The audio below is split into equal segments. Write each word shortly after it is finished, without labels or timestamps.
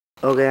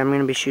Okay, I'm going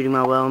to be shooting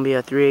my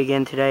mb03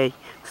 again today.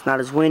 It's not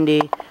as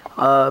windy.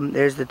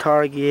 There's the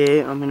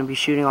target. I'm going to be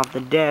shooting off the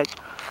deck.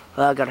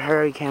 I got a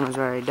hurry, camera's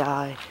already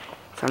died.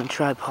 It's on a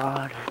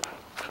tripod.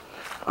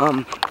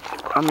 I'm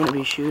going to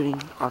be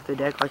shooting off the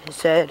deck like I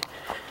said.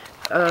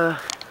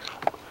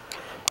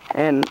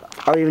 And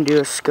I'll even do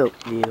a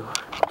scope view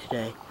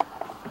today.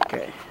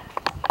 Okay.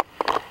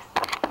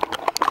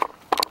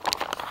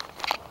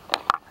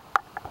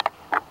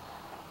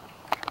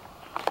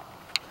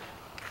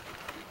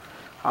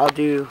 I'll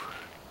do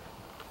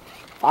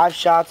 5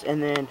 shots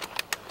and then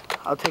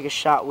I'll take a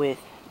shot with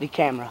the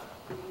camera.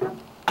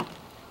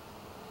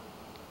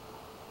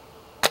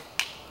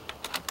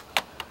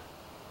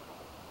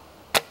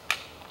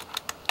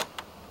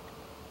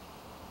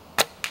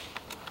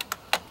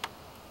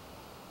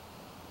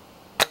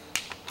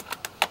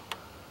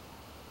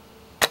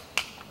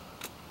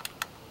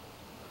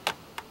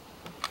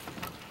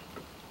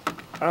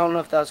 I don't know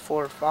if that was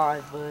 4 or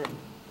 5, but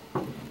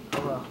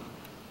oh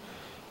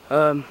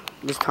well.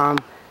 This time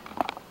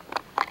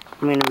I'm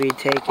going to be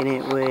taking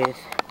it with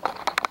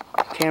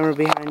camera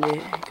behind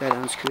it. Got it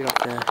unscrewed off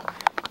the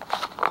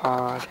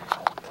pod.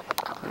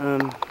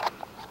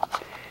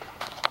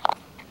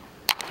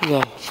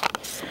 Okay.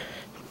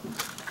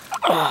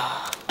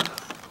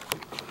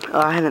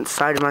 I haven't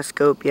sighted my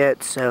scope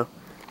yet, so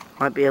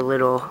might be it's a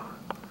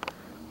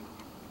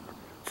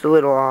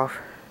little off.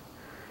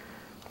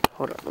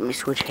 Hold on, let me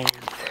switch hands.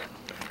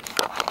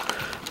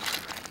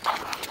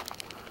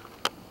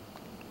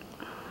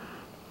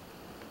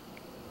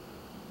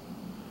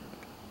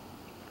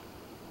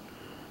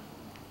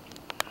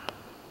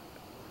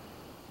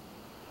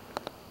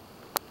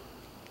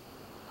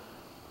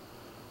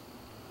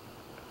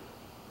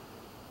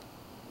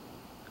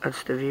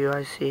 That's the view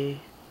I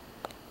see.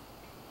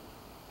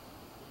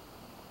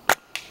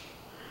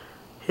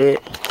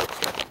 Hit.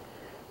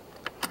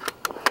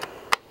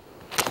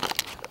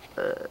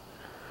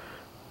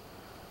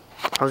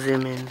 I'll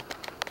zoom in.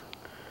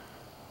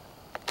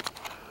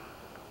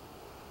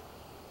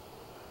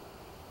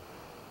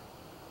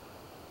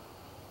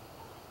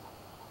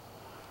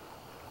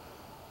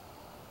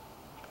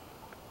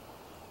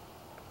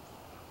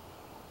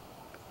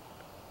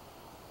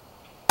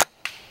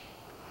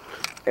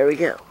 There we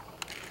go.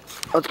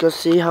 Let's go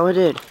see how it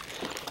did.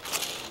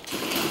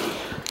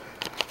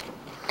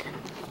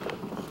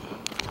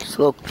 It's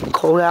a little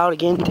cold out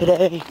again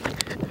today.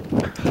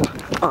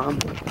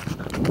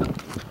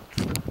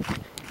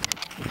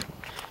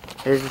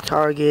 There's the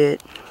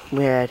target.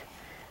 We had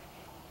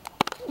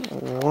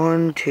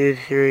 1, 2,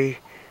 3,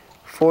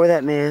 4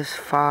 that missed,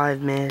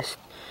 5 missed,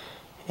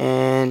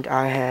 and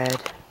I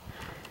had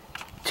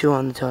 2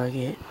 on the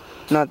target.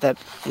 Not that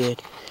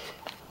good,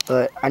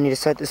 but I need to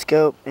set the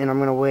scope, and I'm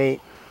gonna wait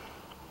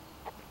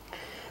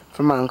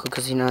for my uncle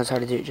because he knows how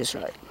to do it just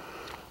right.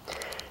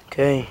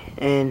 Okay,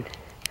 and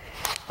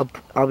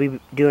I'll be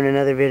doing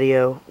another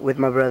video with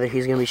my brother.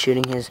 He's gonna be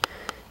shooting his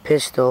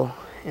pistol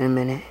in a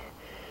minute.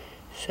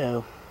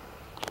 So,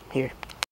 here.